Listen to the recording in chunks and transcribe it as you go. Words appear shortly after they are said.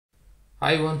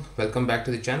Hi everyone, welcome back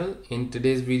to the channel. In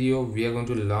today's video, we are going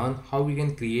to learn how we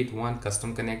can create one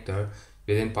custom connector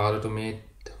within PowerAutomate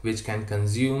which can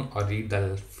consume or read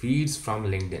the feeds from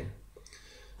LinkedIn.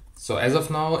 So as of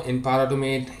now in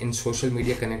PowerAutomate, in social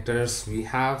media connectors, we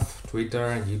have Twitter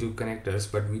and YouTube connectors,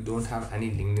 but we don't have any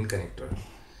LinkedIn connector.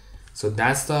 So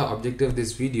that's the objective of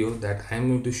this video, that I'm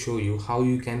going to show you how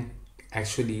you can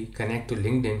actually connect to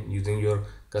LinkedIn using your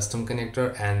custom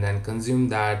connector and then consume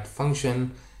that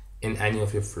function in any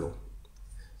of your flow.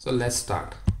 So let's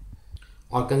start.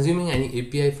 Or consuming any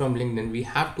API from LinkedIn, we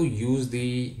have to use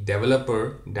the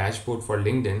developer dashboard for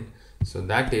LinkedIn. So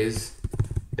that is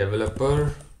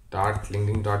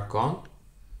developer.linkedin.com.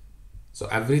 So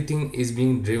everything is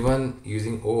being driven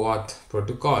using OAuth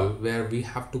protocol, where we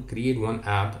have to create one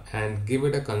app and give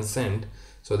it a consent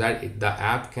so that the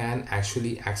app can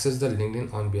actually access the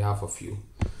LinkedIn on behalf of you.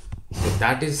 So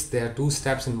that is, there are two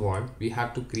steps involved. We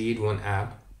have to create one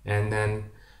app and then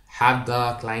have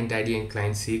the client ID and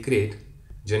client secret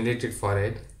generated for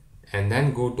it, and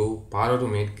then go to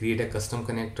PowerAutomate, create a custom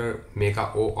connector, make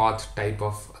a OAuth type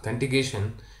of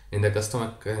authentication in the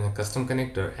custom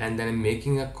connector, and then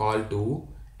making a call to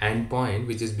endpoint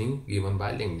which is being given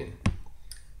by LinkedIn.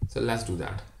 So let's do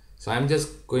that. So I'm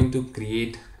just going to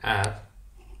create app,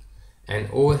 and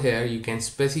over here you can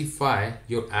specify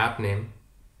your app name,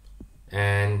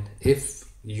 and if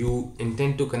you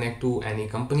intend to connect to any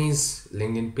company's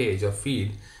LinkedIn page or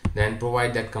feed, then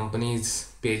provide that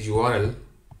company's page URL,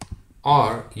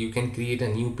 or you can create a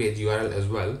new page URL as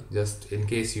well, just in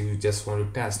case you just want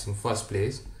to test in first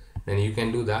place, then you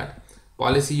can do that.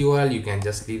 Policy URL, you can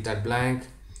just leave that blank.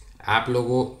 App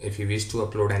logo, if you wish to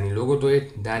upload any logo to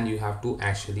it, then you have to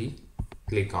actually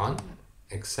click on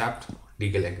accept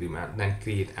legal agreement, then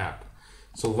create app.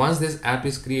 So once this app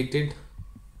is created,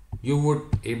 you would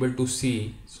able to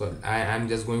see, so I am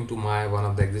just going to my one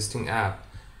of the existing app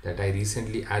that I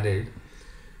recently added.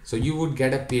 So you would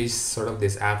get a page sort of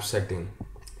this app setting,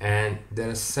 and there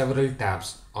are several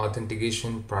tabs: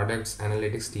 authentication, products,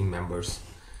 analytics, team members.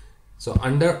 So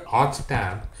under auth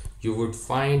tab, you would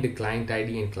find the client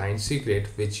ID and client secret,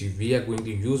 which we are going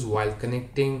to use while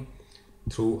connecting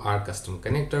through our custom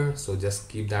connector. So just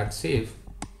keep that safe.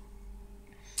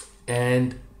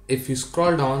 And if you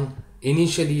scroll down,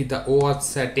 initially the OAuth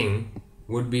setting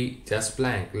would be just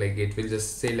blank, like it will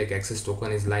just say like access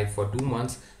token is live for 2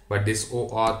 months, but this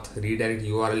OAuth redirect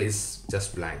URL is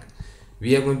just blank.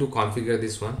 We are going to configure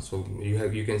this one. So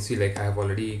you can see like I have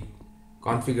already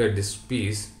configured this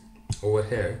piece over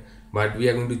here, but we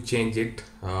are going to change it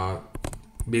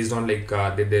based on like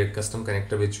the custom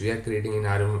connector which we are creating in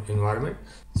our environment.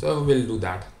 So we'll do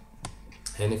that.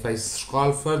 And if I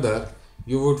scroll further,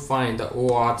 you would find the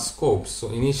OAuth scopes. So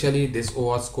initially this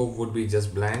OAuth scope would be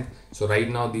just blank. So right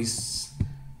now these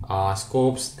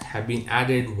scopes have been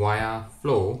added via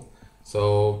flow.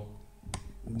 So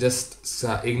just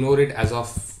ignore it as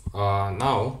of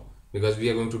now, because we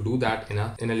are going to do that in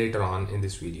a later on in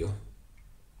this video.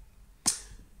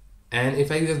 And if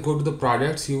I just go to the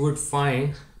products, you would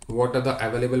find what are the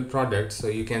available products. So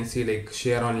you can see like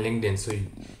share on LinkedIn. So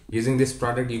using this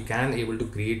product, you can able to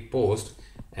create post.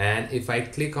 And if I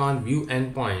click on view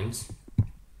endpoints,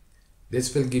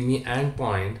 this will give me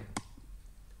endpoint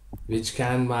which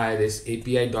can by this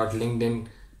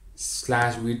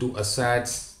api.linkedin/v2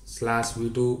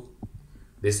 assets/v2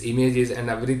 this images and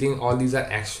everything. All these are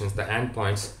actions, the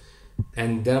endpoints,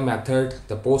 and their method,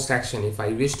 the post action. If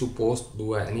I wish to post,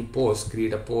 do any post,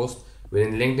 create a post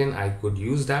within LinkedIn, I could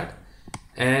use that.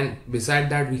 And beside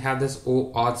that, we have this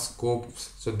OAuth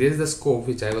scopes. So this is the scope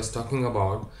which I was talking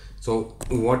about. So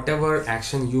whatever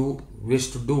action you wish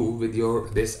to do with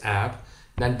this app,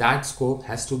 then that scope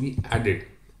has to be added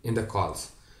in the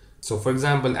calls. So for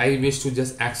example, I wish to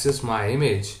just access my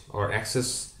image or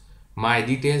access my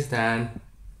details, then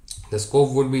the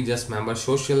scope would be just member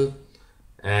social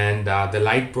and the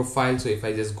light profile. So if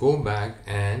I just go back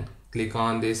and click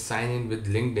on this sign in with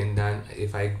LinkedIn, then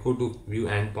if I go to view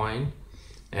endpoint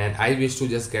and I wish to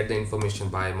just get the information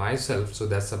by myself, so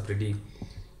that's a pretty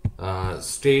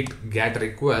straight get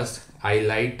request, I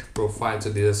light profile.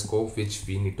 So there's a scope which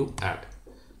we need to add.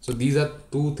 So these are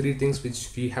 2-3 things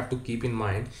which we have to keep in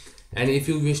mind. And if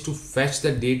you wish to fetch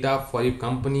the data for your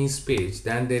company's page,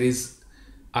 then there is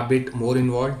a bit more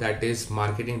involved, that is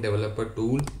marketing developer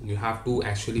tool. You have to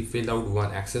actually fill out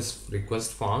one access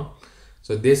request form.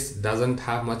 So this doesn't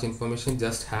have much information,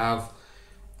 just have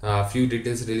a few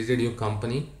details related to your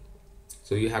company.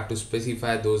 So you have to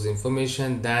specify those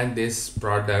information, then this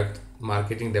product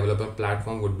marketing development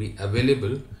platform would be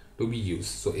available to be used.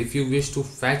 So if you wish to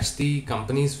fetch the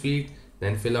company's feed,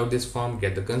 then fill out this form,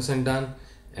 get the consent done,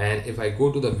 And if I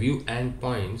go to the view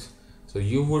endpoints, so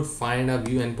you would find a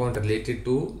view endpoint related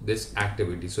to this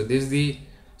activity. So this is the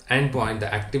endpoint,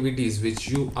 the activities which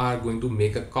you are going to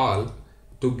make a call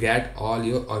to get all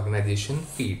your organization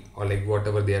feed, or like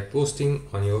whatever they are posting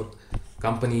on your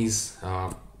company's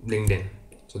LinkedIn.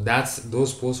 So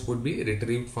those posts would be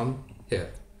retrieved from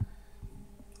here.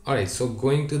 Alright, so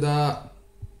going to the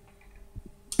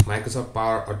Microsoft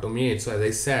Power Automate. So as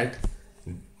I said,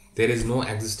 there is no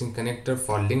existing connector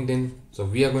for LinkedIn. So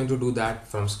we are going to do that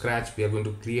from scratch. We are going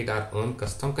to create our own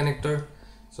custom connector.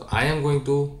 So I am going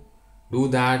to do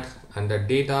that under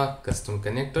data, custom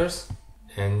connectors,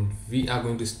 and we are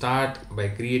going to start by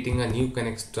creating a new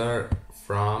connector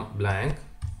from blank.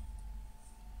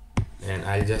 And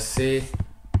I'll just say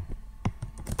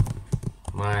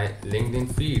my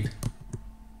LinkedIn feed.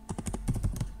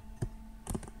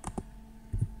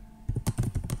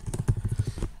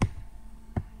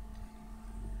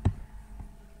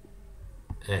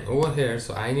 And over here,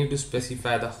 so I need to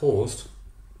specify the host.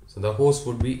 So the host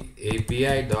would be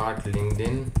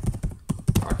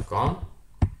api.linkedin.com,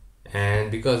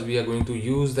 and because we are going to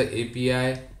use the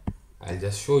API, I'll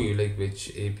just show you like which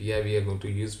API we are going to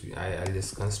use. I'll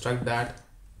just construct that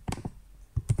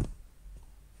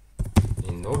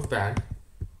in Notepad.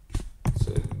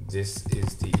 So this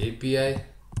is the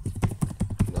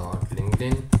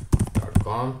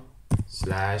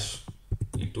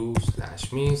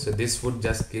api.linkedin.com/e2/me. So this would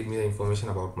just give me the information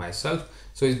about myself.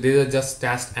 So these are just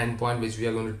test endpoint which we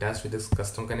are going to test with this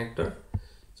custom connector.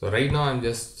 So right now I'm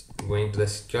just going to the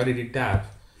security tab,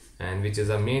 and which is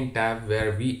a main tab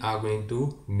where we are going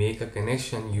to make a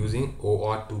connection using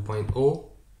OAuth 2.0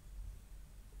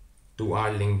 to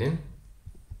our LinkedIn.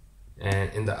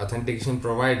 And in the authentication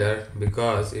provider,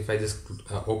 because if I just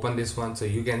open this one, so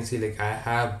you can see like I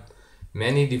have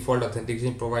many default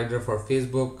authentication provider for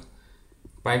Facebook,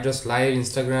 Pinterest Live,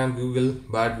 Instagram, Google,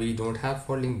 but we don't have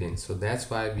for LinkedIn. So that's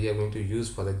why we are going to use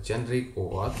for the generic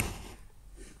OAuth.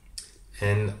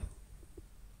 And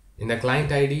in the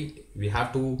client ID, we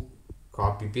have to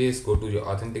copy paste, go to your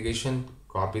authentication,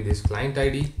 copy this client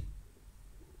ID,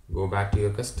 go back to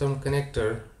your custom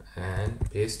connector and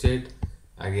paste it.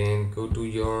 Again, go to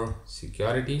your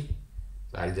security.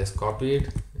 So I'll just copy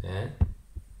it and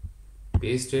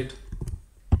paste it.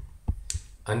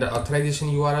 Under authorization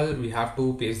URL, we have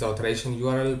to paste the authorization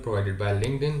URL provided by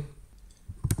LinkedIn.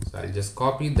 So I'll just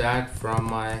copy that from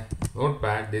my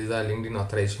notepad. This is a LinkedIn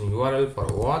authorization URL for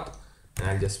OAuth, and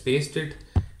I'll just paste it.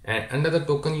 And under the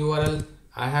token URL,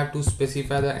 I have to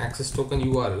specify the access token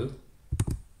URL,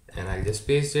 and I'll just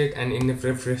paste it. And in the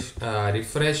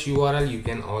refresh URL, you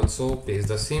can also paste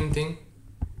the same thing.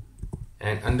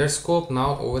 And under scope,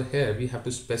 now over here we have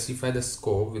to specify the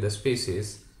scope with the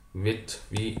spaces which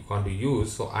we want to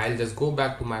use. So I'll just go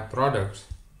back to my products,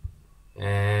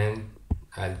 and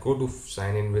I'll go to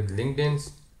sign in with LinkedIn,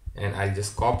 and I'll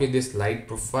just copy this light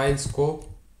profile scope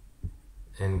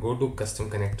and go to custom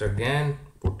connector again,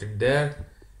 put it there.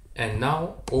 And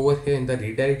now over here in the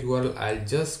redirect URL, I'll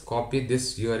just copy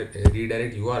this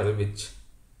redirect URL which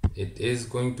it is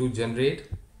going to generate.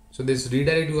 So this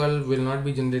redirect URL will not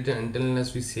be generated until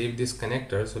unless we save this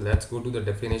connector. So let's go to the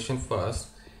definition first,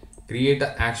 create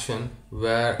an action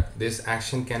where this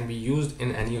action can be used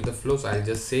in any of the flows. I'll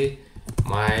just say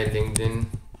my LinkedIn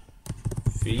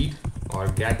feed or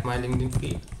get my LinkedIn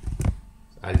feed.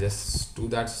 I'll just do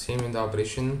that same in the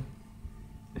operation.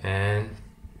 And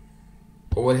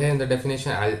over here in the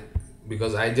definition,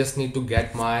 because I just need to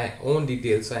get my own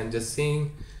details, so I'm just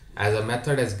saying as a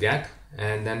method as get,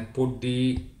 and then put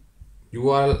the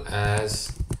URL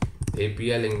as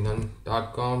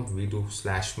api.linkedin.com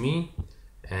v2/me,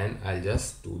 and I'll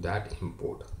just do that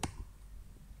import.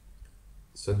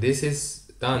 So this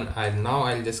is done. Now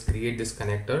I'll just create this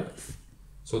connector.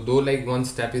 So though like one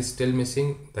step is still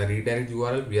missing, the redirect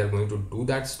URL, we are going to do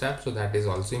that step. So that is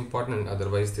also important,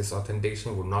 otherwise this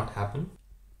authentication would not happen.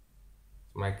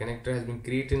 My connector has been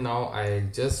created. Now I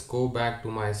just go back to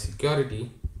my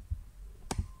security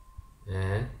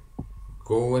and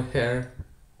go over here,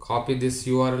 copy this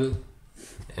URL,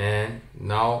 and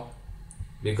now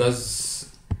because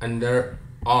under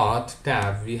auth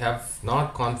tab we have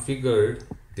not configured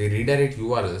the redirect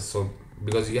URL, so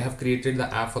because you have created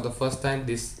the app for the first time,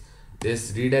 this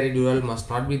redirect URL must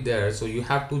not be there. So you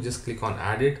have to just click on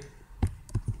add it,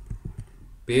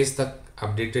 paste the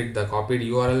copied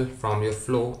URL from your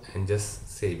flow and just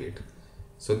save it.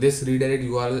 So this redirect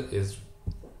URL is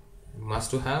must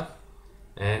to have.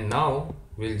 And now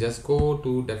we'll just go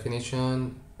to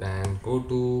definition and go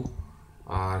to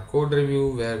our code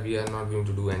review, where we are not going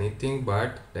to do anything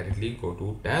but directly go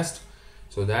to test.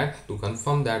 so that to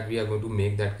confirm that we are going to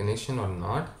make that connection or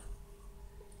not.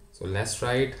 So let's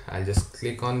try it. I'll just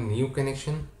click on new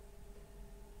connection,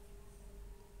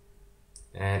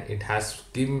 and it has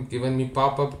given me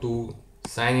pop-up to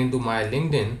sign into my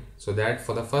LinkedIn, so that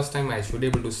for the first time I should be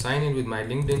able to sign in with my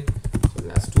LinkedIn. So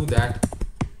let's do that,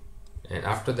 and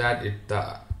after that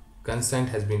the consent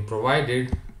has been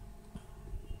provided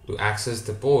to access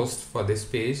the post for this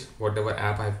page, whatever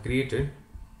app I've created.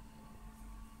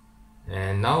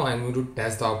 And now I'm going to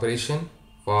test the operation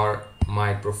for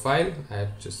my profile.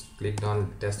 I've just clicked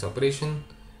on test operation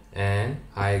and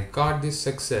I got this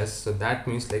success. So that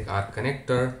means like our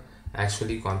connector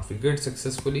actually configured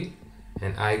successfully,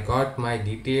 and I got my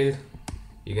detailed,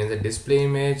 you can say, display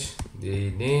image,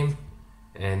 the name,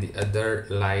 and the other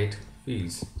light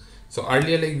fields. So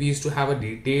earlier, like, we used to have a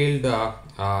detailed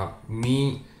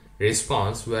me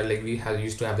response where like we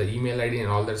used to have the email ID and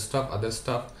all that stuff, other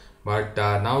stuff. But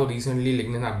now recently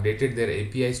LinkedIn updated their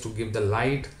APIs to give the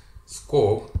light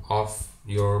scope of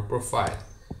your profile.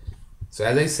 So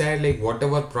as I said, like,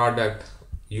 whatever product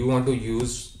you want to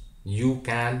use, you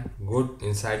can go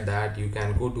inside that. You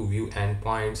can go to view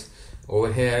endpoints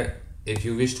over here. If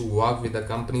you wish to work with the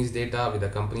company's data, with the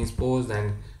company's post,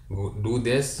 then do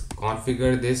this,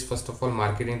 configure this first of all,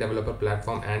 marketing developer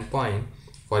platform endpoint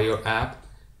for your app,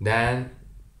 then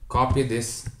copy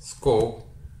this scope,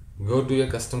 go to your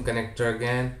custom connector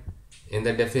again in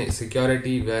the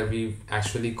security where we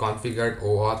actually configured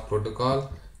OAuth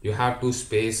protocol. You have to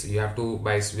space, you have to,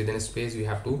 by within a space, you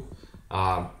have to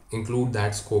include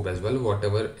that scope as well,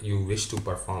 whatever you wish to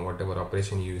perform, whatever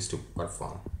operation you wish to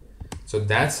perform. So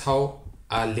that's how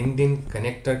a LinkedIn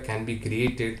connector can be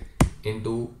created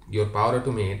into your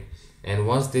PowerAutomate. And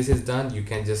once this is done, you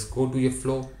can just go to your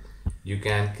flow. You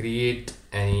can create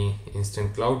any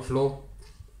instant cloud flow.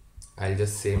 I'll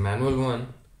just say manual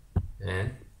one,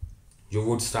 and you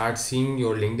would start seeing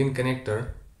your LinkedIn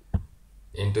connector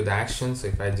into the action. So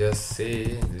if I just say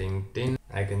LinkedIn,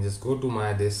 I can just go to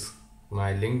my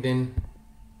LinkedIn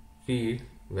feed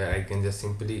where I can just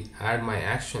simply add my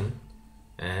action,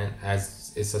 and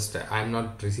as it's I'm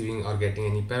not receiving or getting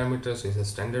any parameters, so it's a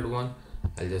standard one.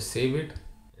 I'll just save it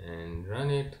and run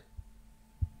it.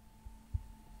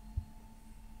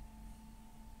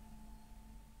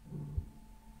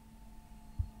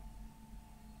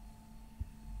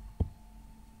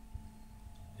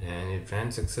 And it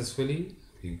ran successfully.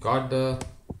 We got the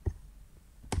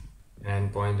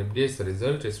endpoint updates, the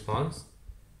result response,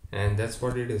 and that's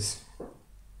what it is.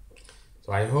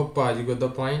 So I hope you got the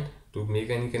point. To make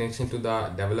any connection to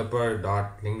the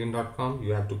developer.linkedin.com,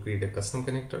 you have to create a custom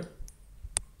connector,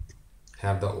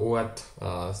 have the OAuth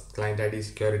client ID,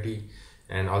 security,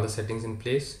 and all the settings in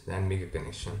place, then make a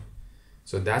connection.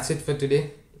 So that's it for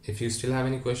today. If you still have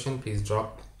any question, please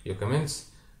drop your comments.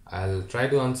 I'll try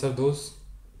to answer those.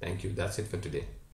 Thank you. That's it for today.